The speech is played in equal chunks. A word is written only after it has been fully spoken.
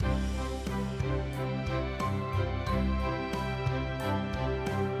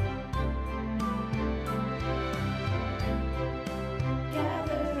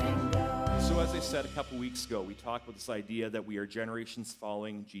I said a couple weeks ago, we talked about this idea that we are generations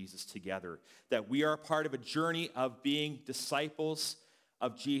following Jesus together, that we are part of a journey of being disciples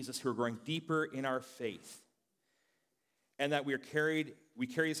of Jesus who are growing deeper in our faith, and that we carry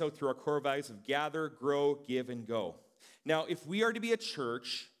this out through our core values of gather, grow, give, and go. Now, if we are to be a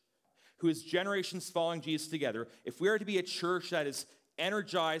church who is generations following Jesus together, if we are to be a church that is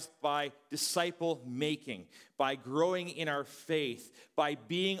energized by disciple making, by growing in our faith, by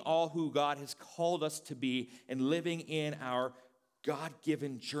being all who God has called us to be and living in our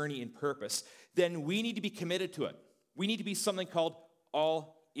God-given journey and purpose, then we need to be committed to it. We need to be something called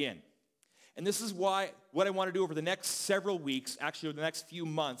all in. And this is why what I want to do over the next several weeks, actually over the next few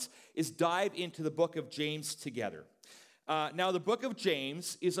months, is dive into the book of James together. Now, the book of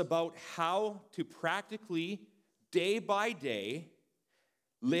James is about how to practically, day by day,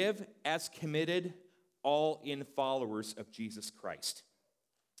 live as committed, all-in followers of Jesus Christ.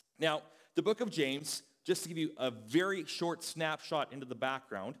 Now, the book of James, just to give you a very short snapshot into the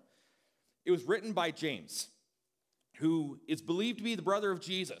background, it was written by James, who is believed to be the brother of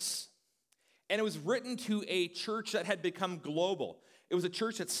Jesus. And it was written to a church that had become global. It was a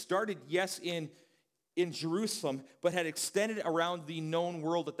church that started, yes, in Jerusalem, but had extended around the known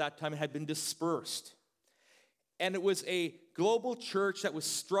world at that time and had been dispersed. And it was a global church that was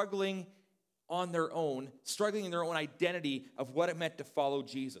struggling in their own identity of what it meant to follow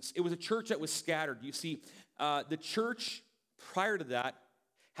Jesus. It was a church that was scattered. You see, the church prior to that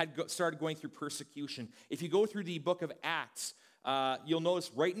had started going through persecution. If you go through the book of Acts, you'll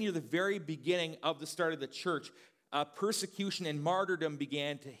notice right near the very beginning of the start of the church, persecution and martyrdom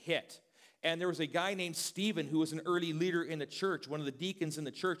began to hit. And there was a guy named Stephen who was an early leader in the church, one of the deacons in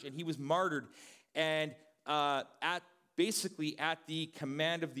the church, and he was martyred. And at the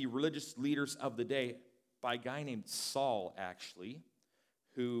command of the religious leaders of the day by a guy named Saul, actually,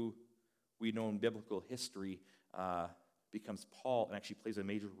 who we know in biblical history becomes Paul and actually plays a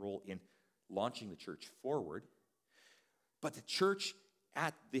major role in launching the church forward. But the church,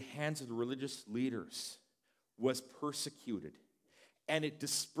 at the hands of the religious leaders, was persecuted, and it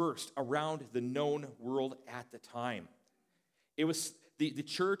dispersed around the known world at the time. It was the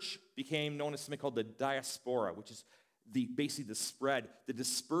church became known as something called the diaspora, which is basically the spread, the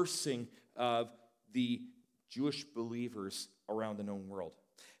dispersing of the Jewish believers around the known world.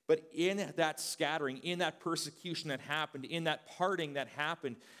 But in that scattering, in that persecution that happened, in that parting that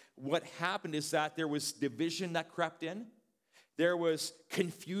happened, what happened is that there was division that crept in. There was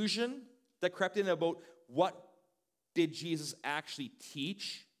confusion that crept in about what did Jesus actually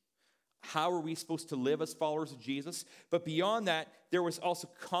teach? How are we supposed to live as followers of Jesus? But beyond that, there was also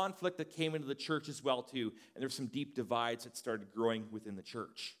conflict that came into the church as well, too. And there's some deep divides that started growing within the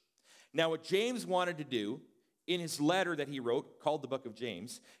church. Now, what James wanted to do in his letter that he wrote, called the book of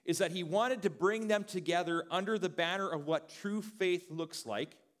James, is that he wanted to bring them together under the banner of what true faith looks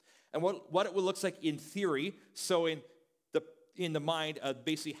like and what it looks like in theory, so in the mind of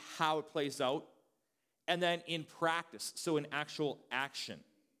basically how it plays out, and then in practice, so in actual action.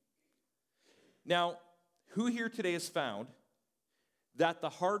 Now, who here today has found that the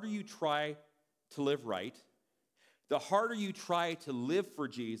harder you try to live right, the harder you try to live for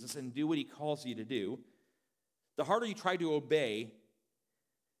Jesus and do what he calls you to do, the harder you try to obey,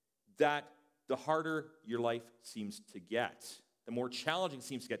 that the harder your life seems to get, the more challenging it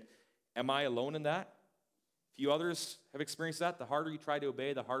seems to get. Am I alone in that? A few others have experienced that. The harder you try to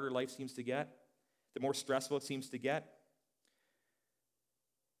obey, the harder life seems to get, the more stressful it seems to get.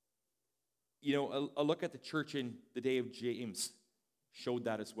 You know, a look at the church in the day of James showed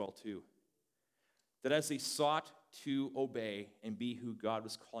that as well, too. That as they sought to obey and be who God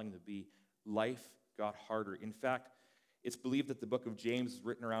was calling them to be, life got harder. In fact, it's believed that the book of James was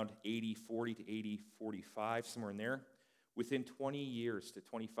written around AD 40 to AD 45, somewhere in there. Within 20 years to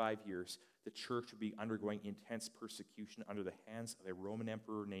 25 years, the church would be undergoing intense persecution under the hands of a Roman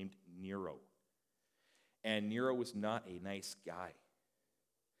emperor named Nero. And Nero was not a nice guy.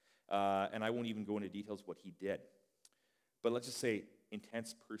 And I won't even go into details what he did. But let's just say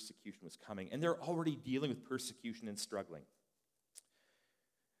intense persecution was coming. And they're already dealing with persecution and struggling.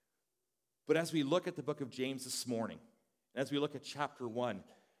 But as we look at the book of James this morning, and as we look at chapter 1,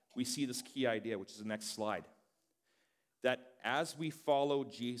 we see this key idea, which is the next slide. That as we follow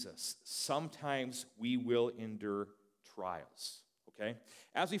Jesus, sometimes we will endure trials, okay?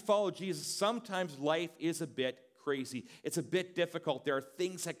 As we follow Jesus, sometimes life is a bit crazy. It's a bit difficult. There are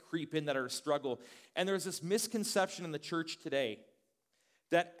things that creep in that are a struggle. And there's this misconception in the church today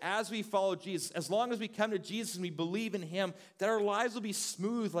that as we follow Jesus, as long as we come to Jesus and we believe in him, that our lives will be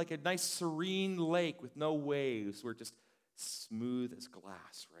smooth like a nice serene lake with no waves. We're just smooth as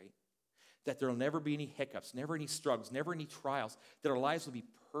glass, right? that there will never be any hiccups, never any struggles, never any trials, that our lives will be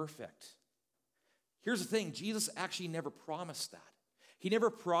perfect. Here's the thing, Jesus actually never promised that. He never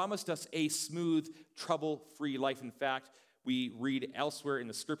promised us a smooth, trouble-free life. In fact, we read elsewhere in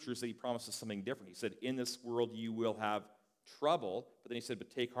the scriptures that he promised us something different. He said, in this world you will have trouble, but then he said,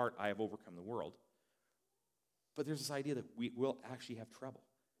 but take heart, I have overcome the world. But there's this idea that we will actually have trouble.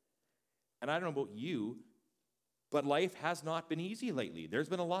 And I don't know about you, but life has not been easy lately. There's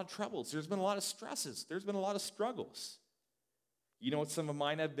been a lot of troubles. There's been a lot of stresses. There's been a lot of struggles. You know what some of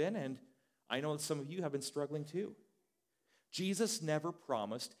mine have been, and I know that some of you have been struggling too. Jesus never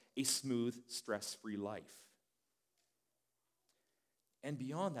promised a smooth, stress-free life. And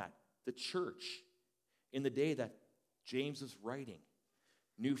beyond that, the church, in the day that James was writing,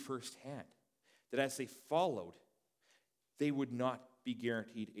 knew firsthand that as they followed, they would not be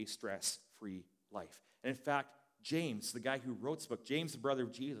guaranteed a stress-free life. And in fact, James, the guy who wrote this book, James, the brother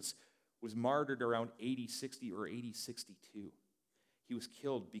of Jesus, was martyred around 80-60 or 80-62. He was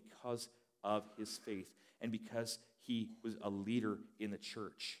killed because of his faith and because he was a leader in the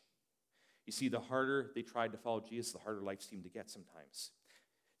church. You see, the harder they tried to follow Jesus, the harder life seemed to get sometimes.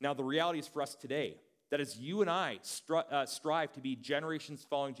 Now, the reality is for us today, that as you and I strive to be generations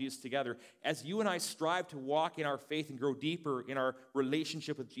following Jesus together, as you and I strive to walk in our faith and grow deeper in our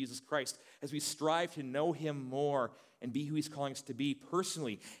relationship with Jesus Christ, as we strive to know him more and be who he's calling us to be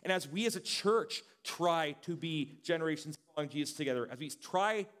personally, and as we as a church try to be generations following Jesus together, as we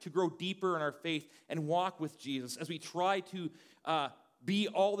try to grow deeper in our faith and walk with Jesus, as we try to be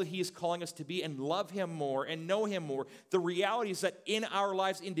all that he is calling us to be and love him more and know him more, the reality is that in our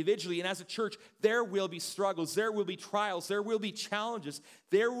lives individually and as a church, there will be struggles, there will be trials, there will be challenges,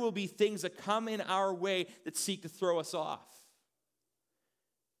 there will be things that come in our way that seek to throw us off.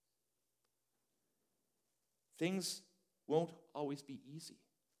 Things won't always be easy.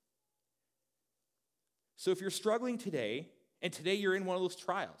 So if you're struggling today, and today you're in one of those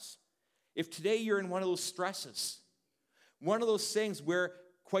trials, if today you're in one of those stresses, one of those things where,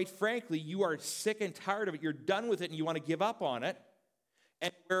 quite frankly, you are sick and tired of it, you're done with it and you want to give up on it,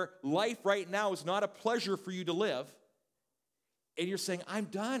 and where life right now is not a pleasure for you to live, and you're saying, I'm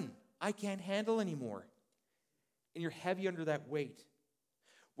done, I can't handle anymore, and you're heavy under that weight.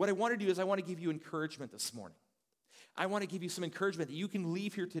 What I want to do is I want to give you encouragement this morning. I want to give you some encouragement that you can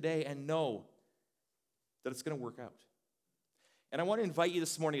leave here today and know that it's going to work out. And I want to invite you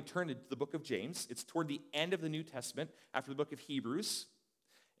this morning to turn to the book of James. It's toward the end of the New Testament, after the book of Hebrews.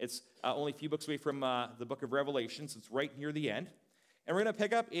 It's only a few books away from the book of Revelation, so it's right near the end. And we're going to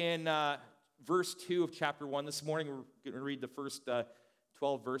pick up in verse 2 of chapter 1 this morning. We're going to read the first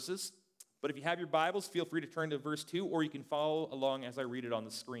 12 verses. But if you have your Bibles, feel free to turn to verse 2, or you can follow along as I read it on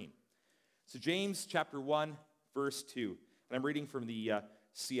the screen. So James chapter 1, verse 2. And I'm reading from the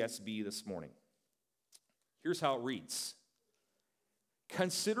CSB this morning. Here's how it reads.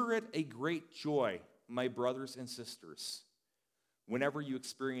 Consider it a great joy, my brothers and sisters, whenever you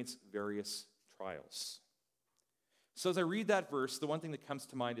experience various trials. So as I read that verse, the one thing that comes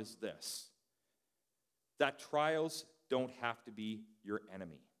to mind is this, that trials don't have to be your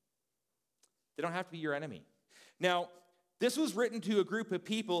enemy. They don't have to be your enemy. Now, this was written to a group of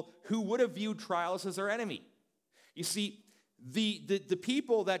people who would have viewed trials as their enemy. You see, the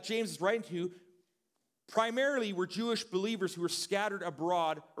people that James is writing to primarily were Jewish believers who were scattered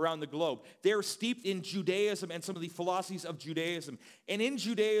abroad around the globe. They were steeped in Judaism and some of the philosophies of Judaism. And in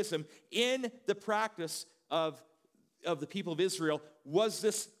Judaism, in the practice of the people of Israel, was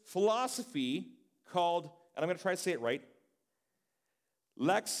this philosophy called, and I'm going to try to say it right,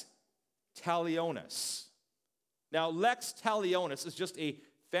 lex talionis. Now, lex talionis is just a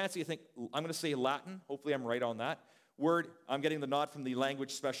fancy, I think, I'm going to say Latin. Hopefully I'm right on that word. I'm getting the nod from the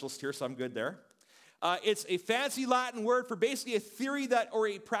language specialist here, so I'm good there. It's a fancy Latin word for basically a theory that, or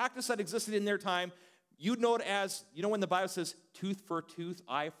a practice that existed in their time. You'd know it as, you know when the Bible says tooth for a tooth,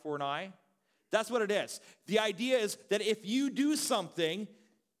 eye for an eye? That's what it is. The idea is that if you do something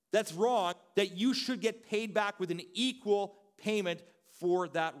that's wrong, that you should get paid back with an equal payment for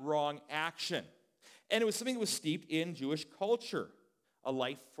that wrong action. And it was something that was steeped in Jewish culture, a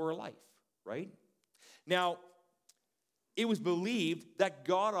life for a life, right? Now, it was believed that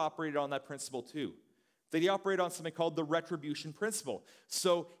God operated on that principle too. That he operated on something called the retribution principle.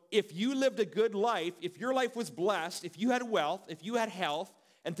 So if you lived a good life, if your life was blessed, if you had wealth, if you had health,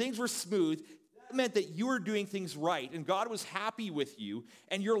 and things were smooth, that meant that you were doing things right, and God was happy with you,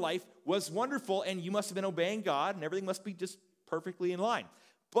 and your life was wonderful, and you must have been obeying God, and everything must be just perfectly in line.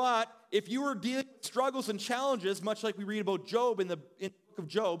 But if you were dealing with struggles and challenges, much like we read about Job in the book of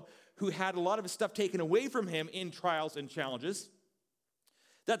Job, who had a lot of his stuff taken away from him in trials and challenges,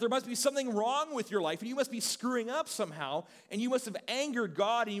 that there must be something wrong with your life, and you must be screwing up somehow, and you must have angered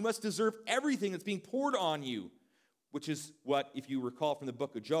God, and you must deserve everything that's being poured on you, which is what, if you recall from the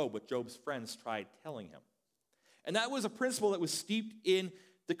book of Job, what Job's friends tried telling him. And that was a principle that was steeped in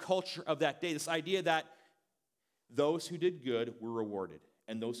the culture of that day, this idea that those who did good were rewarded,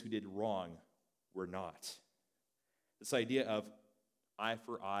 and those who did wrong were not. This idea of eye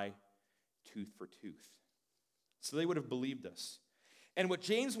for eye, tooth for tooth. So they would have believed this. And what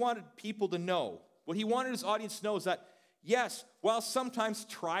James wanted people to know, what he wanted his audience to know is that, yes, while sometimes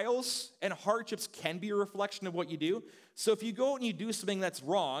trials and hardships can be a reflection of what you do, so if you go and you do something that's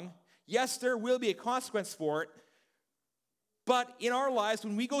wrong, yes, there will be a consequence for it, but in our lives,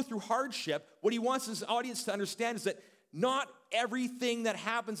 when we go through hardship, what he wants his audience to understand is that not everything that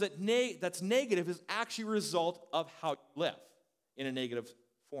happens that's negative is actually a result of how you live in a negative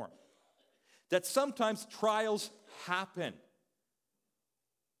form. That sometimes trials happen,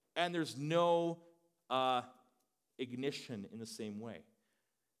 and there's no ignition in the same way.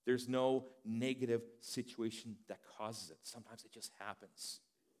 There's no negative situation that causes it. Sometimes it just happens.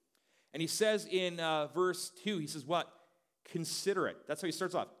 And he says in verse 2, he says what? Consider it. That's how he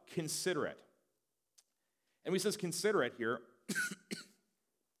starts off. Consider it. And when he says consider it here,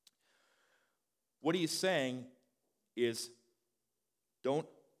 what he's saying is don't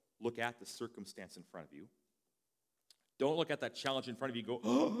look at the circumstance in front of you. Don't look at that challenge in front of you and go,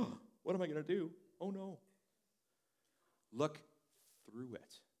 oh, what am I going to do? Oh, no. Look through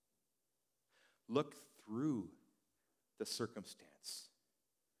it. Look through the circumstance.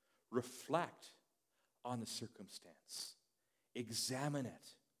 Reflect on the circumstance. Examine it.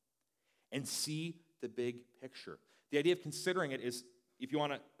 And see the big picture. The idea of considering it is, if you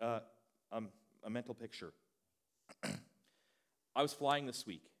want a mental picture. I was flying this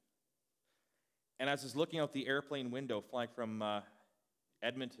week. And as I was looking out the airplane window, flying from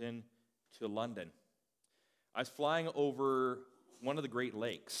Edmonton to London, I was flying over one of the Great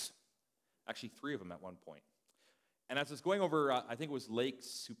Lakes. Actually, 3 of them at one point. And as I was going over, I think it was Lake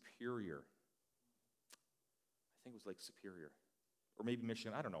Superior. Or maybe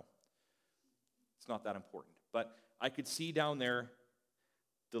Michigan, I don't know. It's not that important. But I could see down there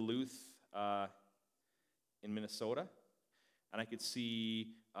Duluth in Minnesota. And I could see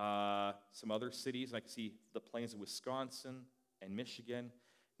some other cities. And I could see the plains of Wisconsin and Michigan.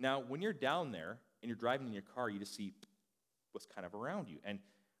 Now, when you're down there and you're driving in your car, you just see what's kind of around you. And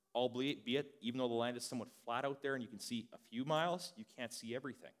albeit, even though the land is somewhat flat out there and you can see a few miles, you can't see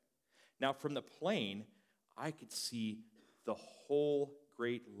everything. Now, from the plane, I could see the whole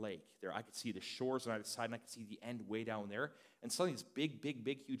Great Lake there. I could see the shores on either side, and I could see the end way down there. And suddenly this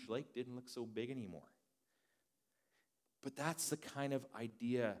big, huge lake didn't look so big anymore. But that's the kind of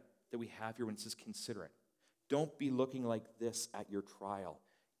idea that we have here when it says consider it. Don't be looking like this at your trial.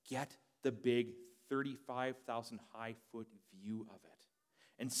 Get the big 35,000 high foot view of it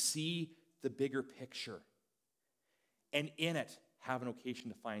and see the bigger picture. And in it, have an occasion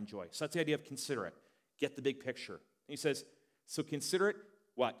to find joy. So that's the idea of consider it. Get the big picture. And he says, so consider it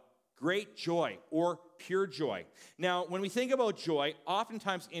what? Great joy or pure joy. Now, when we think about joy,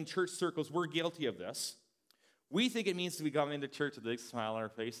 oftentimes in church circles, we're guilty of this. We think it means to be coming into church with a big smile on our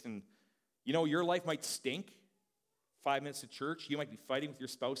face, and you know, your life might stink. 5 minutes to church, you might be fighting with your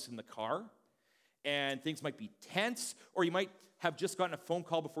spouse in the car, and things might be tense, or you might have just gotten a phone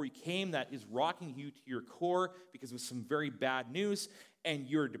call before you came that is rocking you to your core because of some very bad news, and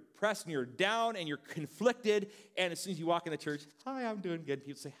you're depressed, and you're down, and you're conflicted, and as soon as you walk in the church, hi, I'm doing good.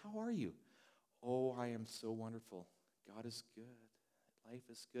 People say, how are you? Oh, I am so wonderful. God is good. Life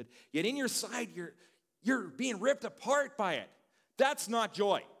is good. Yet in your side, you're being ripped apart by it. That's not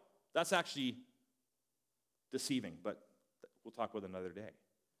joy. That's actually deceiving, but we'll talk about it another day.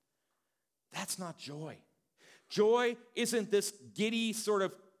 That's not joy. Joy isn't this giddy sort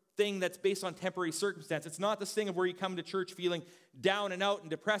of thing that's based on temporary circumstance. It's not this thing of where you come to church feeling down and out and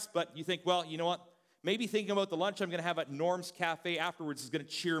depressed, but you think, well, you know what? Maybe thinking about the lunch I'm going to have at Norm's Cafe afterwards is going to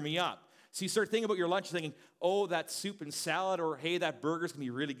cheer me up. So you start thinking about your lunch thinking, oh, that soup and salad, or hey, that burger's going to be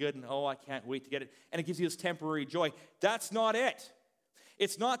really good, and oh, I can't wait to get it. And it gives you this temporary joy. That's not it.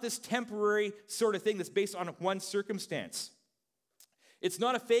 It's not this temporary sort of thing that's based on one circumstance. It's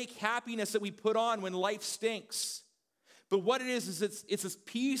not a fake happiness that we put on when life stinks. But what it is it's this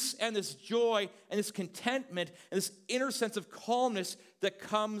peace and this joy and this contentment and this inner sense of calmness that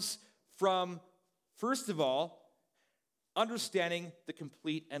comes from, first of all, understanding the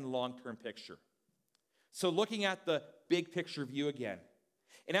complete and long-term picture. So looking at the big picture view again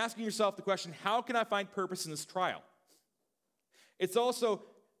and asking yourself the question, how can I find purpose in this trial? It's also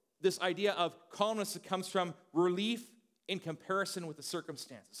this idea of calmness that comes from relief in comparison with the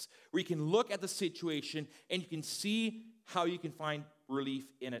circumstances, where you can look at the situation and you can see how you can find relief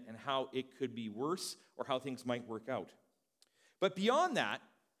in it and how it could be worse or how things might work out. But beyond that,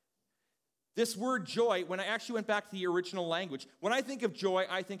 this word joy, when I actually went back to the original language, when I think of joy,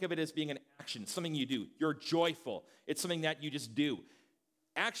 I think of it as being an action, something you do. You're joyful. It's something that you just do.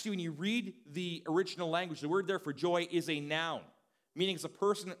 Actually, when you read the original language, the word there for joy is a noun, meaning it's a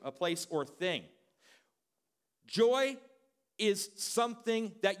person, a place, or a thing. Joy is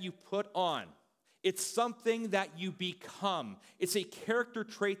something that you put on. It's something that you become. It's a character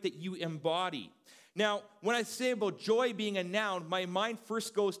trait that you embody. Now, when I say about joy being a noun, my mind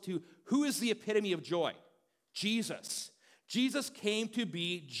first goes to who is the epitome of joy? Jesus. Jesus came to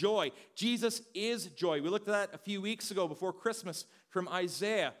be joy. Jesus is joy. We looked at that a few weeks ago before Christmas from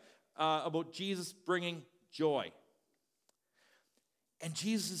Isaiah about Jesus bringing joy. And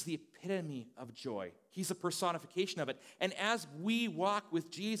Jesus is the epitome of joy. He's a personification of it. And as we walk with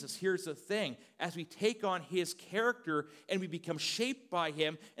Jesus, here's the thing. As we take on his character and we become shaped by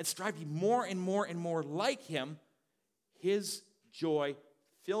him and strive to be more and more and more like him, his joy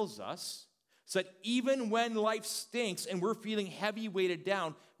fills us so that even when life stinks and we're feeling heavy weighted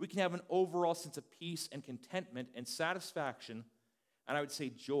down, we can have an overall sense of peace and contentment and satisfaction, and I would say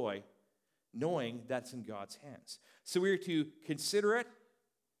joy, knowing that's in God's hands. So we are to consider it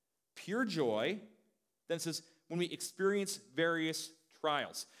pure joy. Then it says, when we experience various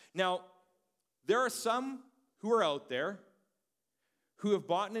trials. Now, there are some who are out there who have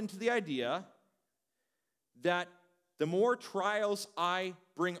bought into the idea that the more trials I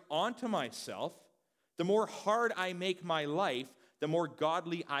bring onto myself, the more hard I make my life, the more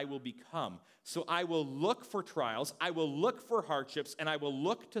godly I will become. So I will look for trials, I will look for hardships, and I will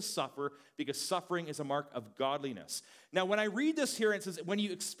look to suffer because suffering is a mark of godliness. Now, when I read this here, it says when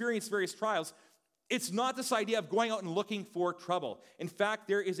you experience various trials, it's not this idea of going out and looking for trouble. In fact,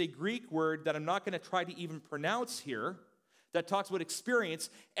 there is a Greek word that I'm not going to try to even pronounce here that talks about experience,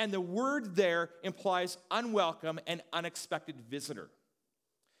 and the word there implies unwelcome and unexpected visitor.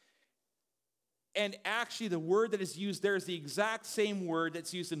 And actually, the word that is used there is the exact same word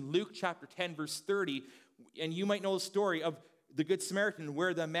that's used in Luke chapter 10, verse 30. And you might know the story of the Good Samaritan,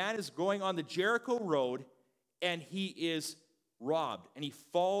 where the man is going on the Jericho road, and he is robbed. And he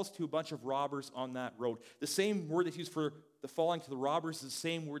falls to a bunch of robbers on that road. The same word that's used for the falling to the robbers is the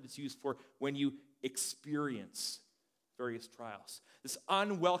same word that's used for when you experience various trials. This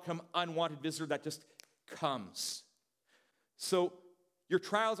unwelcome, unwanted visitor that just comes. So your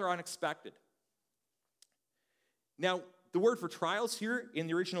trials are unexpected. Now, the word for trials here in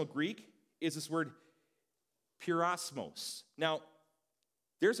the original Greek is this word pyrosmos. Now,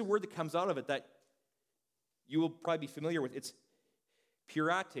 there's a word that comes out of it that you will probably be familiar with. It's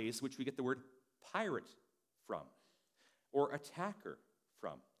pirates, which we get the word pirate from, or attacker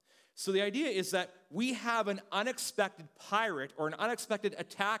from. So the idea is that we have an unexpected pirate or an unexpected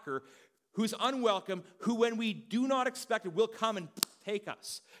attacker who's unwelcome, who when we do not expect it will come and take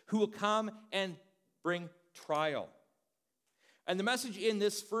us, who will come and bring trial. And the message in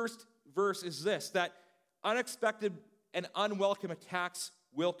this first verse is this, that unexpected and unwelcome attacks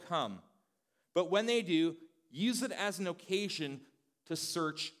will come. But when they do, use it as an occasion to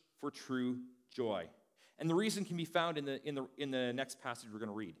search for true joy. And the reason can be found in the next passage we're going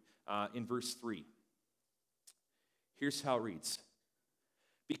to read, in verse 3. Here's how it reads.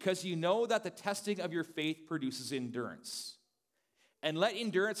 Because you know that the testing of your faith produces endurance. And let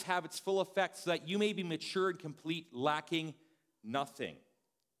endurance have its full effect so that you may be mature and complete, lacking nothing.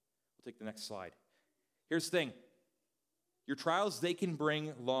 We'll take the next slide. Here's the thing. Your trials, they can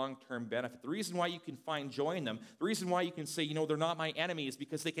bring long-term benefit. The reason why you can find joy in them, the reason why you can say, they're not my enemy is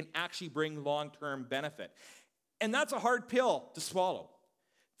because they can actually bring long-term benefit. And that's a hard pill to swallow.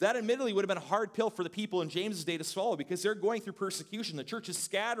 That admittedly would have been a hard pill for the people in James' day to swallow because they're going through persecution. The church is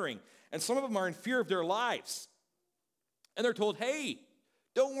scattering, and some of them are in fear of their lives. And they're told, hey,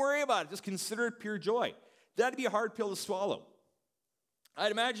 don't worry about it. Just consider it pure joy. That'd be a hard pill to swallow.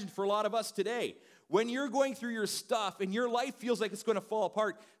 I'd imagine for a lot of us today, when you're going through your stuff and your life feels like it's going to fall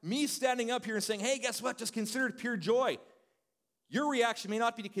apart, me standing up here and saying, hey, guess what? Just consider it pure joy. Your reaction may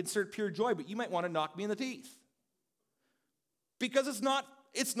not be to consider it pure joy, but you might want to knock me in the teeth. Because it's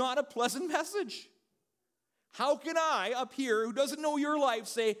not a pleasant message. How can I, up here, who doesn't know your life,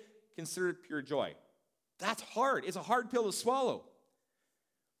 say, consider it pure joy? That's hard. It's a hard pill to swallow.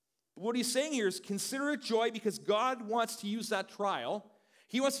 But what he's saying here is consider it joy because God wants to use that trial.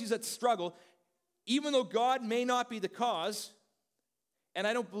 He wants to use that struggle, even though God may not be the cause. And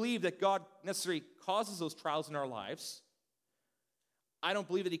I don't believe that God necessarily causes those trials in our lives. I don't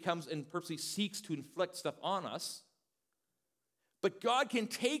believe that he comes and purposely seeks to inflict stuff on us. But God can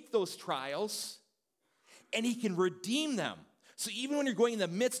take those trials and he can redeem them. So even when you're going in the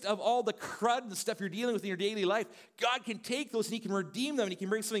midst of all the crud and stuff you're dealing with in your daily life, God can take those and he can redeem them and he can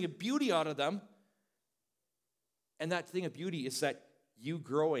bring something of beauty out of them. And that thing of beauty is that you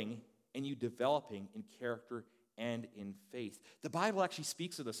growing and you developing in character and in faith. The Bible actually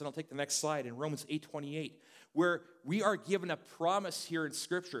speaks of this, and I'll take the next slide in Romans 8:28, where we are given a promise here in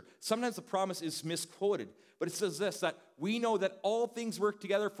Scripture. Sometimes the promise is misquoted, but it says this, that we know that all things work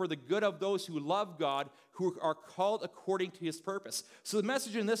together for the good of those who love God, who are called according to his purpose. So the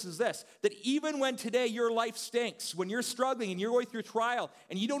message in this is this, that even when today your life stinks, when you're struggling and you're going through a trial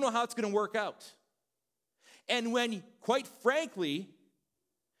and you don't know how it's going to work out, and when, quite frankly,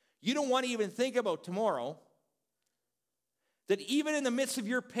 you don't want to even think about tomorrow, that even in the midst of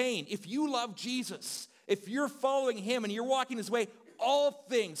your pain, if you love Jesus, if you're following him and you're walking his way, all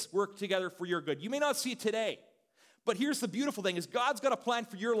things work together for your good. You may not see it today, but here's the beautiful thing is God's got a plan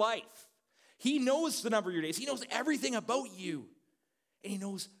for your life. He knows the number of your days. He knows everything about you. And he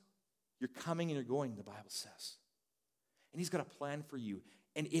knows you're coming and you're going, the Bible says. And he's got a plan for you.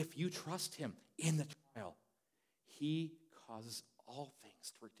 And if you trust him in the trial, he causes all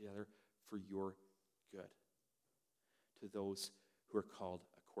things to work together for your good. To those who are called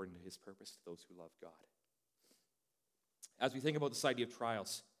according to his purpose, to those who love God. As we think about this idea of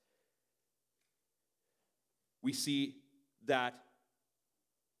trials, we see that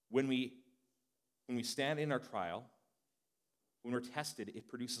when we stand in our trial, when we're tested, it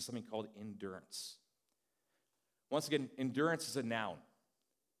produces something called endurance. Once again, endurance is a noun.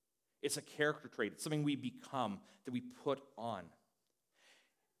 It's a character trait. It's something we become, that we put on.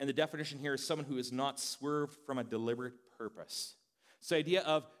 And the definition here is someone who is not swerved from a deliberate purpose. So the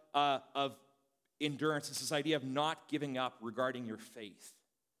idea of endurance is this idea of not giving up regarding your faith.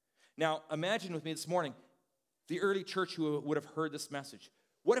 Now, imagine with me this morning, the early church who would have heard this message.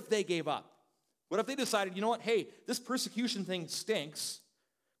 What if they gave up? What if they decided, you know what, hey, this persecution thing stinks.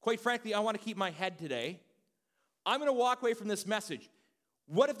 Quite frankly, I want to keep my head today. I'm going to walk away from this message.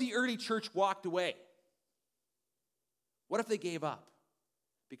 What if the early church walked away? What if they gave up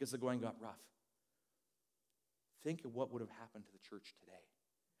because the going got rough? Think of what would have happened to the church today.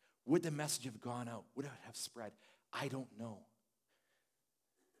 Would the message have gone out? Would it have spread? I don't know.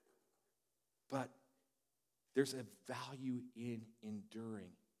 But there's a value in enduring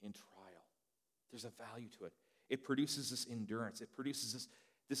in trial. There's a value to it. It produces this endurance. It produces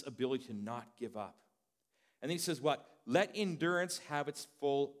this ability to not give up. And then he says what? Let endurance have its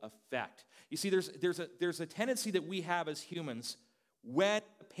full effect. You see, there's a tendency that we have as humans when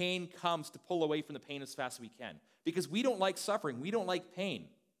the pain comes to pull away from the pain as fast as we can. Because we don't like suffering. We don't like pain.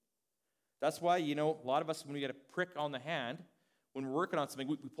 That's why, a lot of us, when we get a prick on the hand, when we're working on something,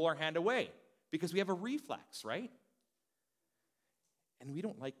 we pull our hand away. Because we have a reflex, right? And we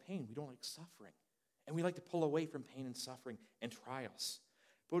don't like pain. We don't like suffering. And we like to pull away from pain and suffering and trials.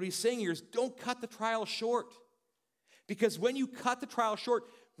 But what he's saying here is don't cut the trial short. Because when you cut the trial short,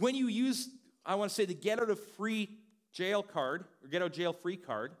 when you use, I want to say, the get out of free jail card, or get out jail free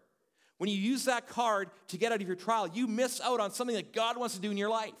card, when you use that card to get out of your trial, you miss out on something that God wants to do in your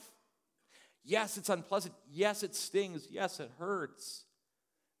life. Yes, it's unpleasant. Yes, it stings. Yes, it hurts.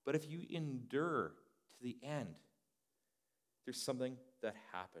 But if you endure to the end, there's something that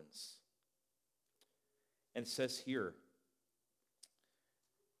happens. And it says here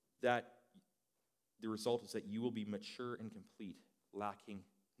that the result is that you will be mature and complete, lacking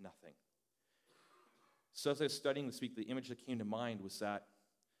nothing. So as I was studying this week, the image that came to mind was that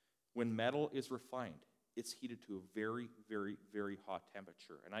when metal is refined, it's heated to a very, very, very hot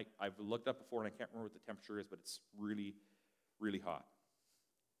temperature. And I've looked up before, and I can't remember what the temperature is, but it's really, really hot.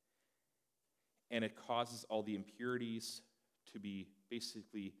 And it causes all the impurities to be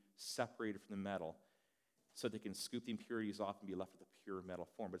basically separated from the metal so they can scoop the impurities off and be left with a pure metal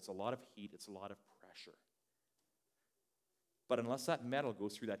form. But it's a lot of heat, it's a lot of pressure. But unless that metal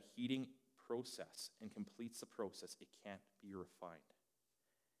goes through that heating process and completes the process, it can't be refined.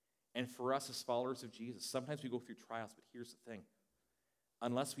 And for us as followers of Jesus, sometimes we go through trials, but here's the thing.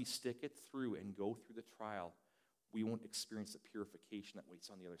 Unless we stick it through and go through the trial, we won't experience the purification that waits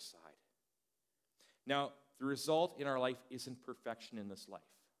on the other side. Now, the result in our life isn't perfection in this life.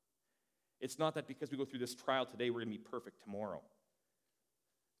 It's not that because we go through this trial today, we're going to be perfect tomorrow.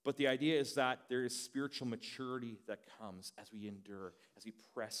 But the idea is that there is spiritual maturity that comes as we endure, as we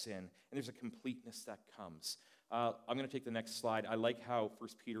press in, and there's a completeness that comes. I'm going to take the next slide. I like how 1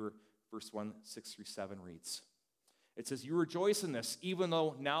 Peter verse 1, 6-7 reads. It says, "You rejoice in this, even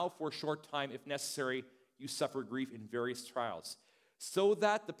though now for a short time, if necessary, you suffer grief in various trials, so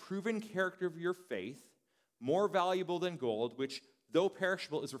that the proven character of your faith, more valuable than gold, which though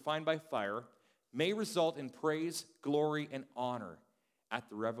perishable, is refined by fire, may result in praise, glory, and honor at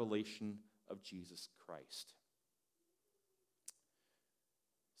the revelation of Jesus Christ.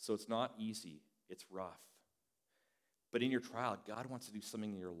 So it's not easy, it's rough. But in your trial, God wants to do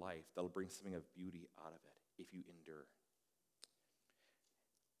something in your life that'll bring something of beauty out of it if you endure.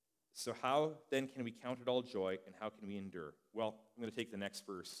 So how then can we count it all joy, and how can we endure? Well, I'm going to take the next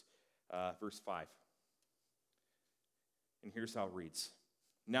verse, verse 5. And here's how it reads.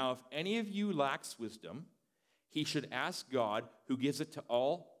 Now, if any of you lacks wisdom, he should ask God, who gives it to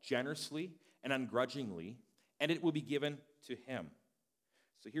all generously and ungrudgingly, and it will be given to him.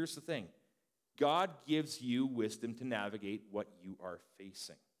 So here's the thing. God gives you wisdom to navigate what you are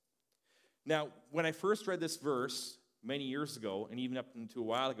facing. Now, when I first read this verse many years ago, and even up until a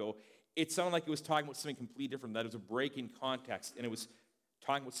while ago, it sounded like it was talking about something completely different, that it was a break in context, and it was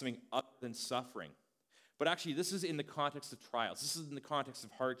talking about something other than suffering. But actually, this is in the context of trials. This is in the context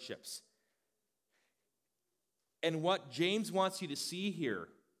of hardships. And what James wants you to see here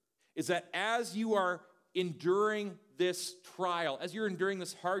is that as you are enduring this trial, as you're enduring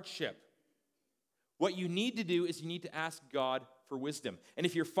this hardship, what you need to do is you need to ask God for wisdom. And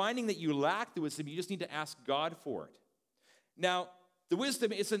if you're finding that you lack the wisdom, you just need to ask God for it. Now, the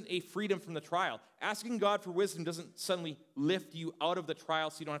wisdom isn't a freedom from the trial. Asking God for wisdom doesn't suddenly lift you out of the trial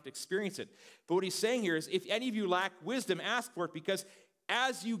so you don't have to experience it. But what he's saying here is, if any of you lack wisdom, ask for it, because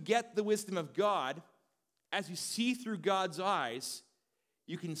as you get the wisdom of God, as you see through God's eyes,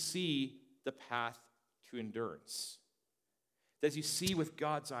 you can see the path to endurance. As you see with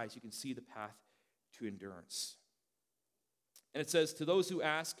God's eyes, you can see the path to endurance. And it says, to those who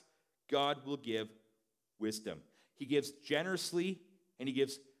ask, God will give wisdom. He gives generously and he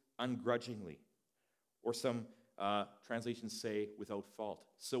gives ungrudgingly. Or some translations say without fault.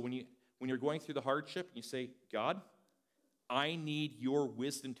 So when you're going through the hardship, you say, God, I need your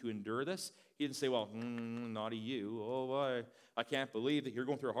wisdom to endure this. He didn't say, well, naughty you. Oh, I can't believe that you're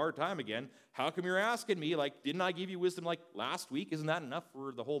going through a hard time again. How come you're asking me? Like, didn't I give you wisdom like last week? Isn't that enough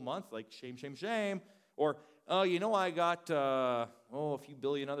for the whole month? Like, shame, shame, shame. Or, oh, I got, a few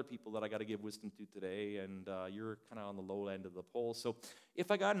billion other people that I got to give wisdom to today, and you're kind of on the low end of the pole. So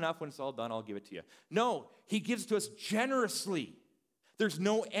if I got enough, when it's all done, I'll give it to you. No, he gives to us generously. There's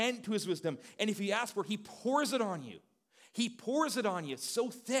no end to his wisdom. And if you ask for it, he pours it on you. He pours it on you so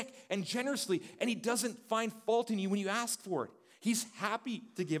thick and generously, and he doesn't find fault in you when you ask for it. He's happy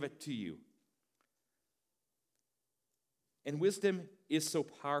to give it to you. And wisdom is so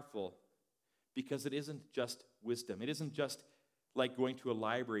powerful because it isn't just wisdom. It isn't just like going to a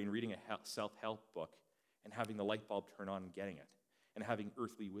library and reading a self-help book and having the light bulb turn on and getting it and having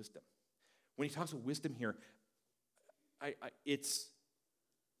earthly wisdom. When he talks about wisdom here, it's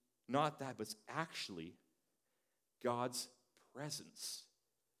not that, but it's actually God's presence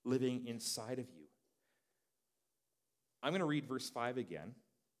living inside of you. I'm going to read verse 5 again.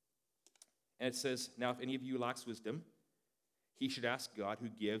 And it says, now if any of you lacks wisdom, he should ask God, who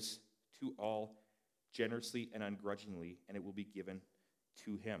gives to all generously and ungrudgingly, and it will be given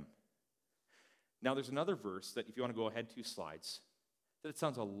to him. Now there's another verse that, if you want to go ahead 2 slides, that it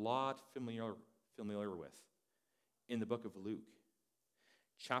sounds a lot familiar with in the book of Luke.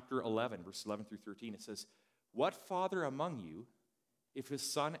 Chapter 11, verses 11 through 13, it says, what father among you, if his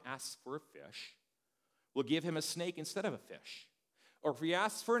son asks for a fish, will give him a snake instead of a fish? Or if he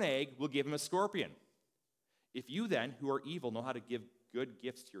asks for an egg, will give him a scorpion? If you then, who are evil, know how to give good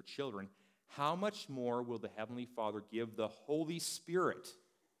gifts to your children, how much more will the Heavenly Father give the Holy Spirit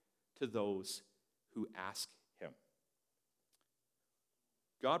to those who ask him?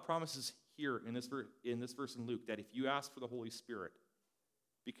 God promises here in this verse in Luke that if you ask for the Holy Spirit,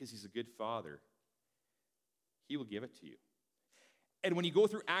 because he's a good Father, he will give it to you. And when you go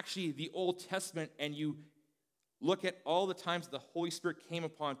through actually the Old Testament and you look at all the times the Holy Spirit came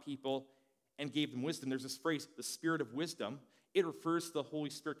upon people and gave them wisdom, there's this phrase, the Spirit of wisdom. It refers to the Holy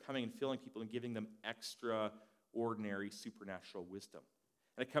Spirit coming and filling people and giving them extraordinary supernatural wisdom.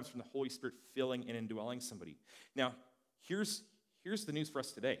 And it comes from the Holy Spirit filling and indwelling somebody. Now, here's the news for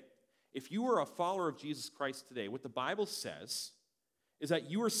us today. If you are a follower of Jesus Christ today, what the Bible says is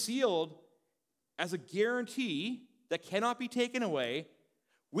that you are sealed as a guarantee that cannot be taken away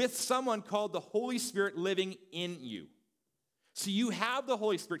with someone called the Holy Spirit living in you. So you have the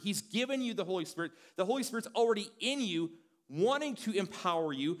Holy Spirit. He's given you the Holy Spirit. The Holy Spirit's already in you, wanting to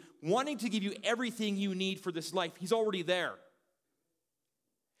empower you, wanting to give you everything you need for this life. He's already there.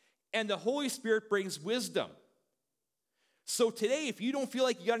 And the Holy Spirit brings wisdom. So today, if you don't feel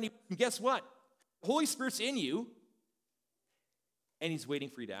like you got any, guess what? The Holy Spirit's in you, and he's waiting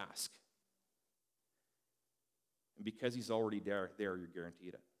for you to ask. And because he's already there, you're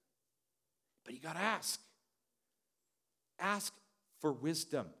guaranteed it. But you got to ask. Ask for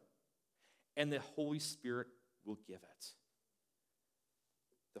wisdom, and the Holy Spirit will give it.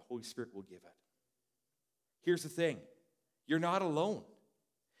 The Holy Spirit will give it. Here's the thing. You're not alone.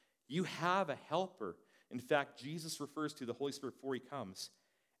 You have a helper. In fact, Jesus refers to the Holy Spirit before he comes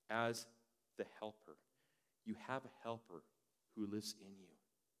as the helper. You have a helper who lives in you,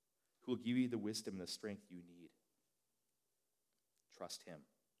 who will give you the wisdom and the strength you need. Trust him.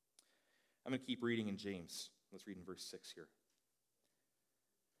 I'm going to keep reading in James. Let's read in verse 6 here.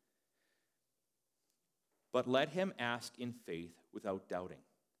 But let him ask in faith without doubting.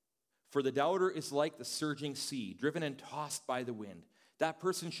 For the doubter is like the surging sea, driven and tossed by the wind. That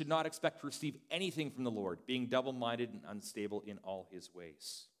person should not expect to receive anything from the Lord, being double-minded and unstable in all his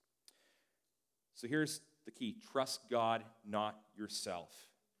ways. So here's the key. Trust God, not yourself.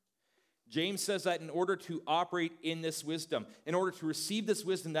 James says that in order to operate in this wisdom, in order to receive this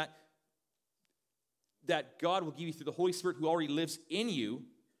wisdom that God will give you through the Holy Spirit who already lives in you,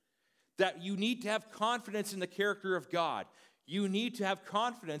 that you need to have confidence in the character of God. You need to have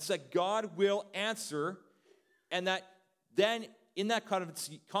confidence that God will answer, and that then in that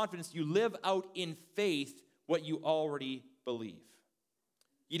confidence you live out in faith what you already believe.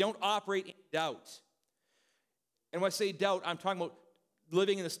 You don't operate in doubt. And when I say doubt, I'm talking about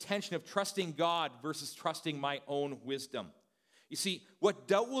living in this tension of trusting God versus trusting my own wisdom. You see, what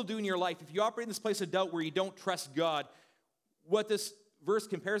doubt will do in your life, if you operate in this place of doubt where you don't trust God, what this verse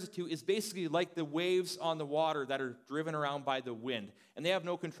compares it to is basically like the waves on the water that are driven around by the wind. And they have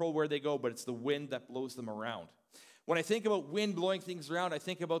no control where they go, but it's the wind that blows them around. When I think about wind blowing things around, I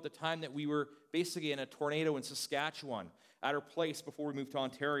think about the time that we were basically in a tornado in Saskatchewan at our place before we moved to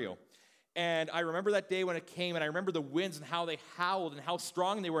Ontario. And I remember that day when it came, and I remember the winds and how they howled and how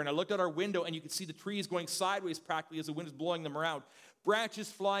strong they were. And I looked out our window, and you could see the trees going sideways practically as the wind was blowing them around. Branches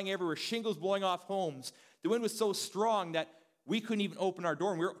flying everywhere, shingles blowing off homes. The wind was so strong that we couldn't even open our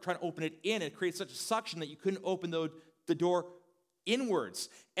door, and we were trying to open it in, and it created such a suction that you couldn't open the door inwards.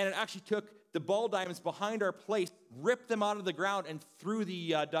 And it actually took the ball diamonds behind our place, ripped them out of the ground, and through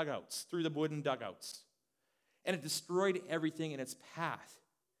the dugouts, through the wooden dugouts. And it destroyed everything in its path.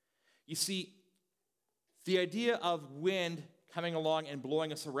 You see, the idea of wind coming along and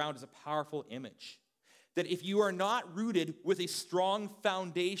blowing us around is a powerful image. That if you are not rooted with a strong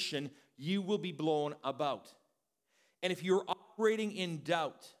foundation, you will be blown about. And if you're operating in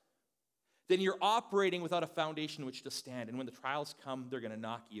doubt, then you're operating without a foundation in which to stand. And when the trials come, they're going to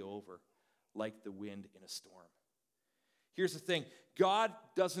knock you over like the wind in a storm. Here's the thing. God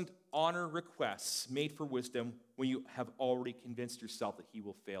doesn't honor requests made for wisdom when you have already convinced yourself that he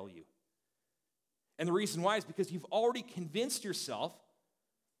will fail you. And the reason why is because you've already convinced yourself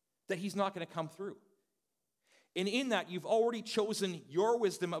that he's not going to come through. And in that, you've already chosen your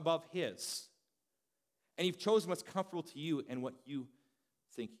wisdom above his. And you've chosen what's comfortable to you and what you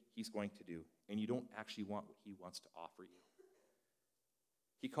think he's going to do. And you don't actually want what he wants to offer you.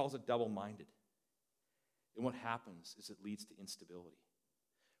 He calls it double-minded. And what happens is it leads to instability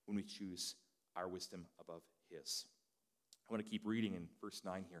when we choose our wisdom above his. I want to keep reading in verse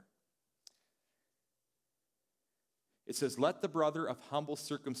 9 here. It says, "Let the brother of humble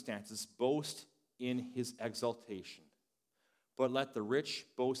circumstances boast in his exaltation, but let the rich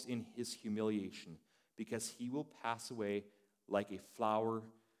boast in his humiliation, because he will pass away like a flower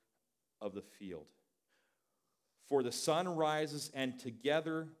of the field. For the sun rises and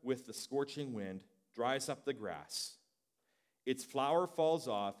together with the scorching wind dries up the grass. Its flower falls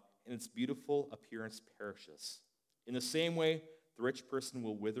off and its beautiful appearance perishes. In the same way, the rich person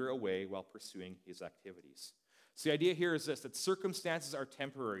will wither away while pursuing his activities." So the idea here is this, that circumstances are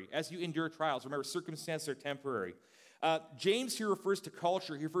temporary. As you endure trials, remember, circumstances are temporary. James here refers to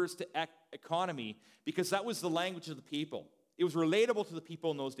culture. He refers to economy because that was the language of the people. It was relatable to the people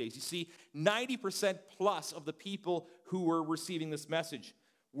in those days. You see, 90% plus of the people who were receiving this message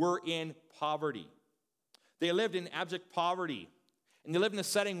were in poverty. They lived in abject poverty. And they lived in a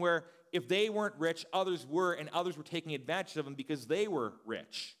setting where if they weren't rich, others were, and others were taking advantage of them because they were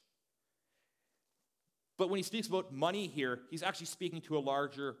rich. But when he speaks about money here, he's actually speaking to a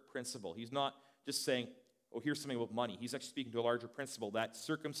larger principle. He's not just saying, oh, here's something about money. He's actually speaking to a larger principle, that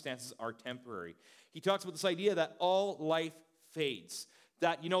circumstances are temporary. He talks about this idea that all life fades.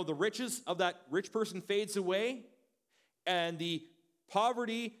 That, the riches of that rich person fades away, and the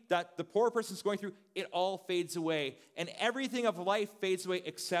poverty that the poor person's going through, it all fades away. And everything of life fades away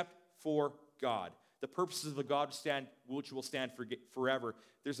except for God. The purposes of the God which will stand forever.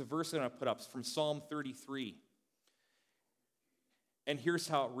 There's a verse I'm going to put up from Psalm 33. And here's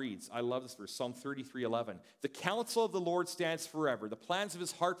how it reads. I love this verse, Psalm 33:11. The counsel of the Lord stands forever, the plans of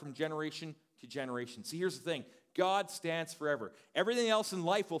his heart from generation to generation. See, here's the thing. God stands forever. Everything else in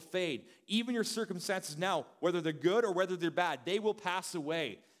life will fade. Even your circumstances now, whether they're good or whether they're bad, they will pass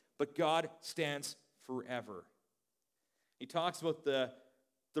away. But God stands forever. He talks about the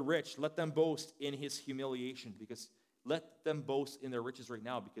rich. Let them boast in his humiliation, because let them boast in their riches right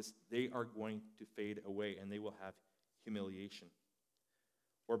now, because they are going to fade away and they will have humiliation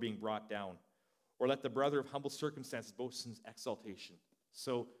or being brought down. Or let the brother of humble circumstances boast in his exaltation.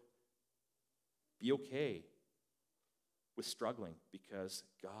 So be okay with struggling, because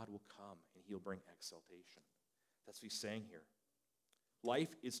God will come and he'll bring exaltation. That's what he's saying here.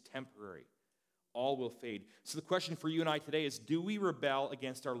 Life is temporary. All will fade. So the question for you and I today is, do we rebel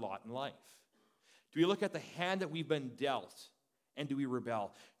against our lot in life? Do we look at the hand that we've been dealt, and do we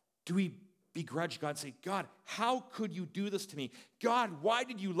rebel? Do we begrudge God and say, God, how could you do this to me? God, why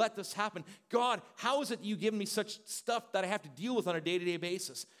did you let this happen? God, how is it that you give me such stuff that I have to deal with on a day-to-day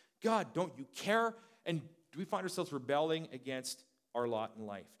basis? God, don't you care? And do we find ourselves rebelling against our lot in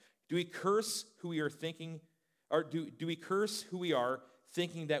life? Do we curse who we are thinking, or do we curse who we are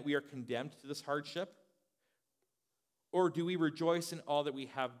thinking that we are condemned to this hardship? Or do we rejoice in all that we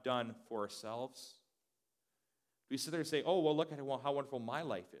have done for ourselves? Do we sit there and say, oh, well, look at how wonderful my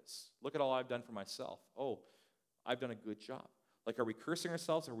life is. Look at all I've done for myself. Oh, I've done a good job. Like, are we cursing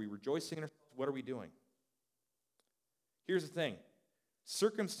ourselves? Are we rejoicing in ourselves? What are we doing? Here's the thing.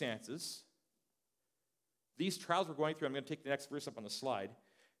 Circumstances, these trials we're going through, I'm going to take the next verse up on the slide.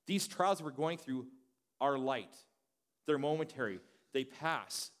 These trials we're going through are light. They're momentary. They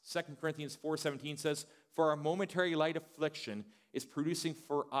pass. 2 Corinthians 4:17 says, for our momentary light affliction is producing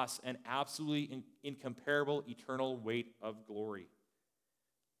for us an absolutely incomparable eternal weight of glory.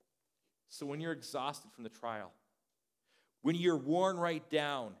 So when you're exhausted from the trial, when you're worn right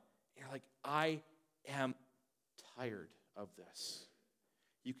down, you're like, I am tired of this,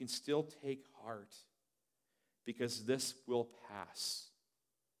 you can still take heart, because this will pass.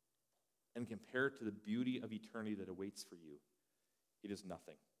 And compared to the beauty of eternity that awaits for you, it is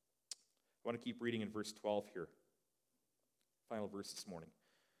nothing. I want to keep reading in verse 12 here. Final verse this morning.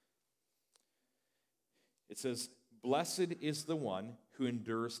 It says, blessed is the one who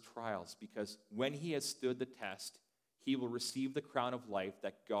endures trials, because when he has stood the test, he will receive the crown of life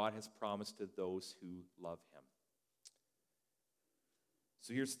that God has promised to those who love him.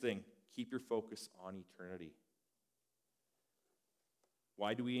 So here's the thing. Keep your focus on eternity.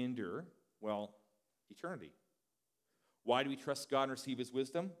 Why do we endure? Well, eternity. Why do we trust God and receive his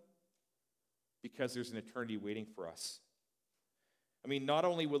wisdom? Because there's an eternity waiting for us. I mean, not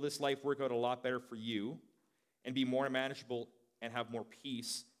only will this life work out a lot better for you and be more manageable and have more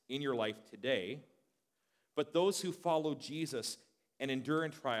peace in your life today, but those who follow Jesus and endure in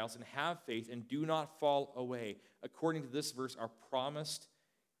trials and have faith and do not fall away, according to this verse, are promised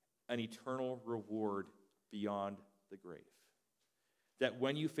an eternal reward beyond the grave. That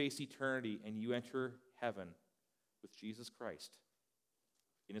when you face eternity and you enter heaven with Jesus Christ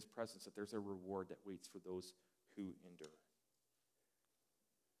in his presence, that there's a reward that waits for those who endure.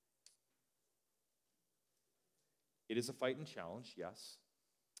 It is a fight and challenge, yes.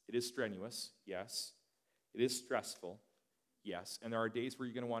 It is strenuous, yes. It is stressful, yes. And there are days where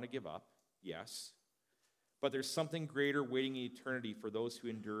you're going to want to give up, yes. But there's something greater waiting in eternity for those who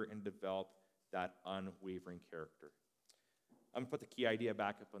endure and develop that unwavering character. I'm going to put the key idea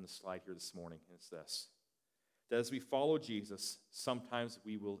back up on the slide here this morning, and it's this. That as we follow Jesus, sometimes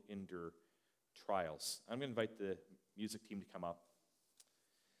we will endure trials. I'm going to invite the music team to come up.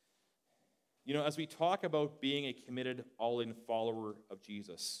 You know, as we talk about being a committed, all-in follower of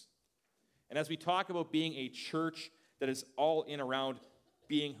Jesus, and as we talk about being a church that is all in around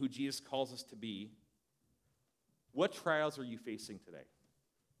being who Jesus calls us to be, what trials are you facing today?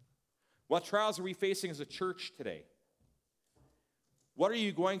 What trials are we facing as a church today? What are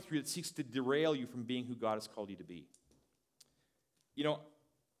you going through that seeks to derail you from being who God has called you to be? You know,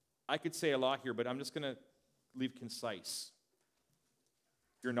 I could say a lot here, but I'm just going to leave concise.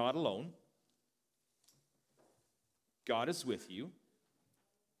 You're not alone. God is with you.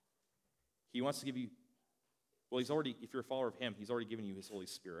 He wants to give you, well, he's already, if you're a follower of him, he's already given you his Holy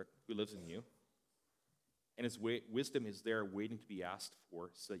Spirit who lives in you. And his wisdom is there waiting to be asked for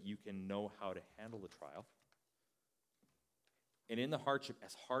so that you can know how to handle the trial. And in the hardship,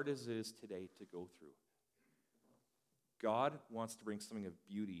 as hard as it is today to go through, God wants to bring something of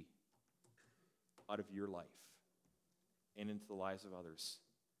beauty out of your life and into the lives of others.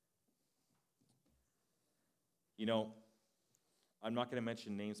 You know, I'm not going to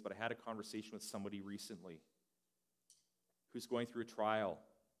mention names, but I had a conversation with somebody recently who's going through a trial,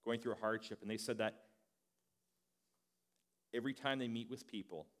 going through a hardship, and they said that every time they meet with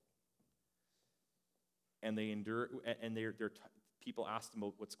people and they endure, and people ask them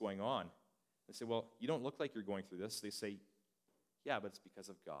about what's going on, they say, well, you don't look like you're going through this. They say, yeah, but it's because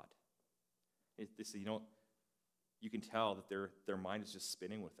of God. They say, you can tell that their mind is just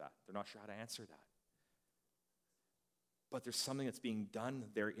spinning with that. They're not sure how to answer that. But there's something that's being done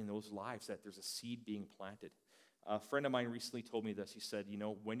there in those lives, that there's a seed being planted. A friend of mine recently told me this. He said,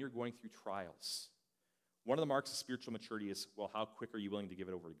 when you're going through trials, one of the marks of spiritual maturity is, well, how quick are you willing to give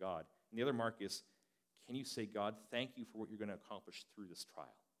it over to God? And the other mark is, can you say, God, thank you for what you're going to accomplish through this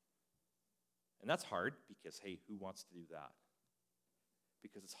trial? And that's hard because, hey, who wants to do that?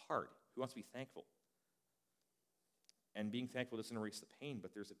 Because it's hard. Who wants to be thankful? And being thankful doesn't erase the pain,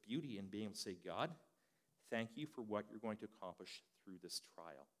 but there's a beauty in being able to say, God, thank you for what you're going to accomplish through this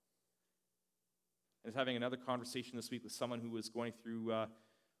trial. I was having another conversation this week with someone who was going through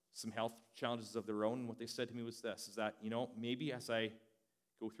some health challenges of their own, and what they said to me was this, is that, maybe as I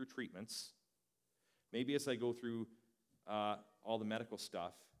go through treatments, maybe as I go through all the medical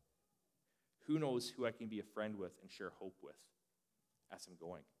stuff, who knows who I can be a friend with and share hope with as I'm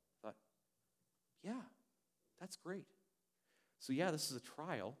going. I thought, yeah, that's great. So yeah, this is a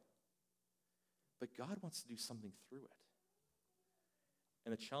trial, but God wants to do something through it.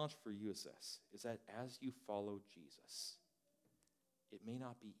 And the challenge for you is this, is that as you follow Jesus, it may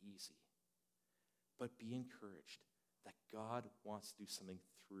not be easy, but be encouraged that God wants to do something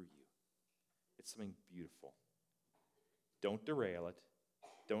through you. It's something beautiful. Don't derail it.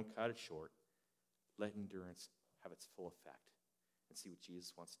 Don't cut it short. Let endurance have its full effect and see what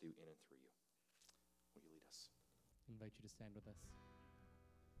Jesus wants to do in and through you. Will you lead us? I invite you to stand with us.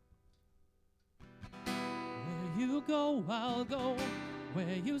 Where you go, I'll go.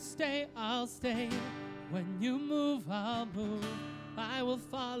 Where you stay, I'll stay. When you move, I'll move. I will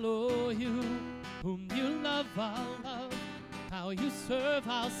follow you. Whom you love, I'll love. How you serve,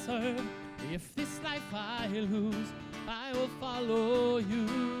 I'll serve. If this life I lose, I will follow you.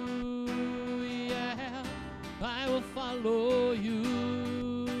 Yeah, I will follow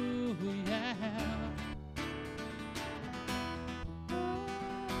you. Yeah.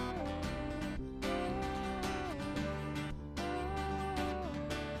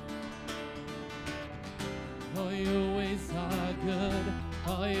 All your ways are good,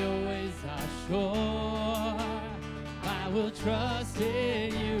 all your ways are sure. I will trust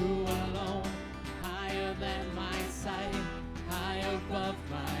in you alone, higher than my sight, high above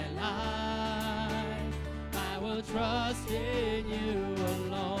my life. I will trust in you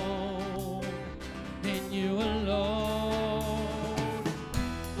alone, in you alone.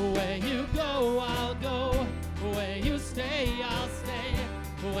 Where you go, I'll go. Where you stay, I'll stay.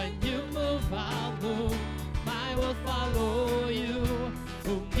 When you move, I'll move. I will follow you.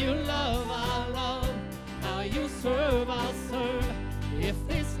 Whom you love, I'll love. How you serve, I'll serve. If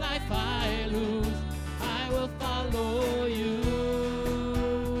this life I lose, I will follow you.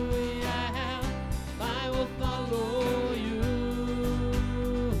 Yeah, I will follow you.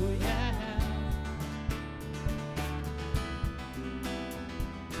 Yeah.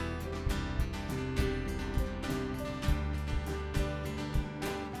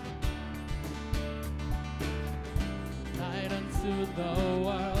 Light unto the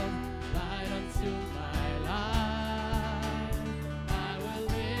world, light unto my life. I will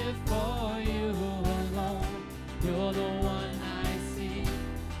live for you alone. You're the one I see,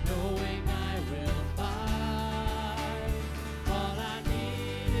 knowing I will find all I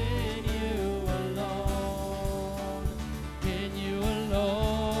need in you alone, in you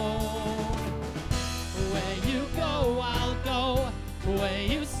alone. Where you go, I'll go. Where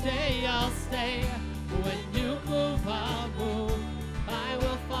you stay, I'll stay. When you move, I'll move. I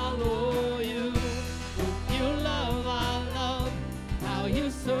will follow you. Whom you love, I'll love. How you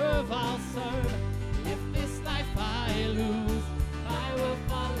serve, I'll serve. If this life I lose, I will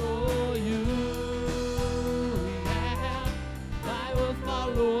follow you. Yeah, I will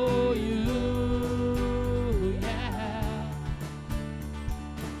follow you. Yeah.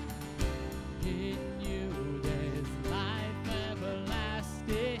 In you there's life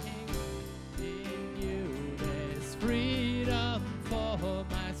everlasting. In you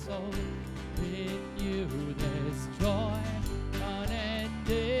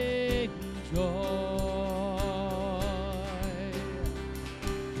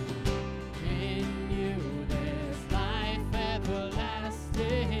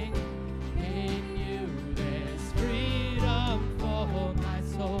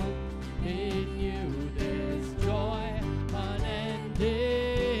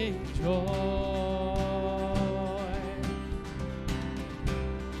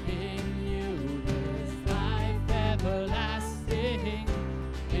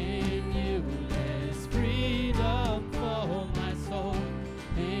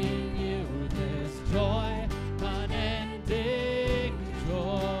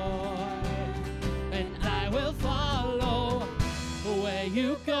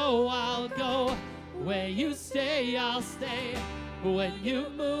I'll stay. When you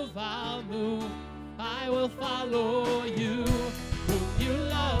move, I'll move. I will follow you. Whom you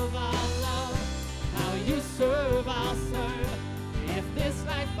love, I'll love. How you serve, I'll serve. If this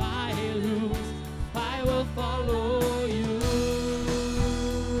life I lose, I will follow you.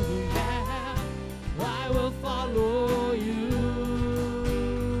 Yeah, I will follow you.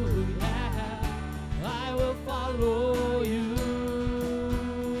 Yeah, I will follow you.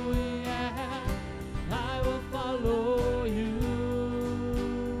 Yeah, I will follow you.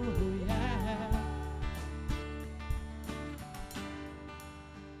 Yeah.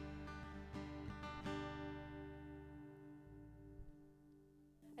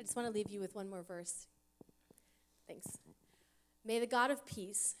 I just want to leave you with one more verse. Thanks. May the God of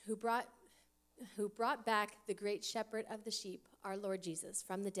peace, who brought back the great shepherd of the sheep, our Lord Jesus,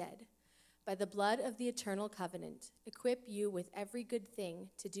 from the dead, by the blood of the eternal covenant, equip you with every good thing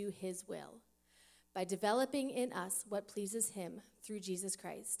to do his will, by developing in us what pleases him through Jesus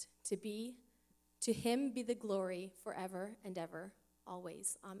Christ, to him be the glory forever and ever,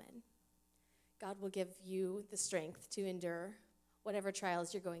 always. Amen. God will give you the strength to endure whatever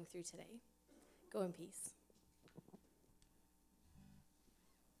trials you're going through today. Go in peace.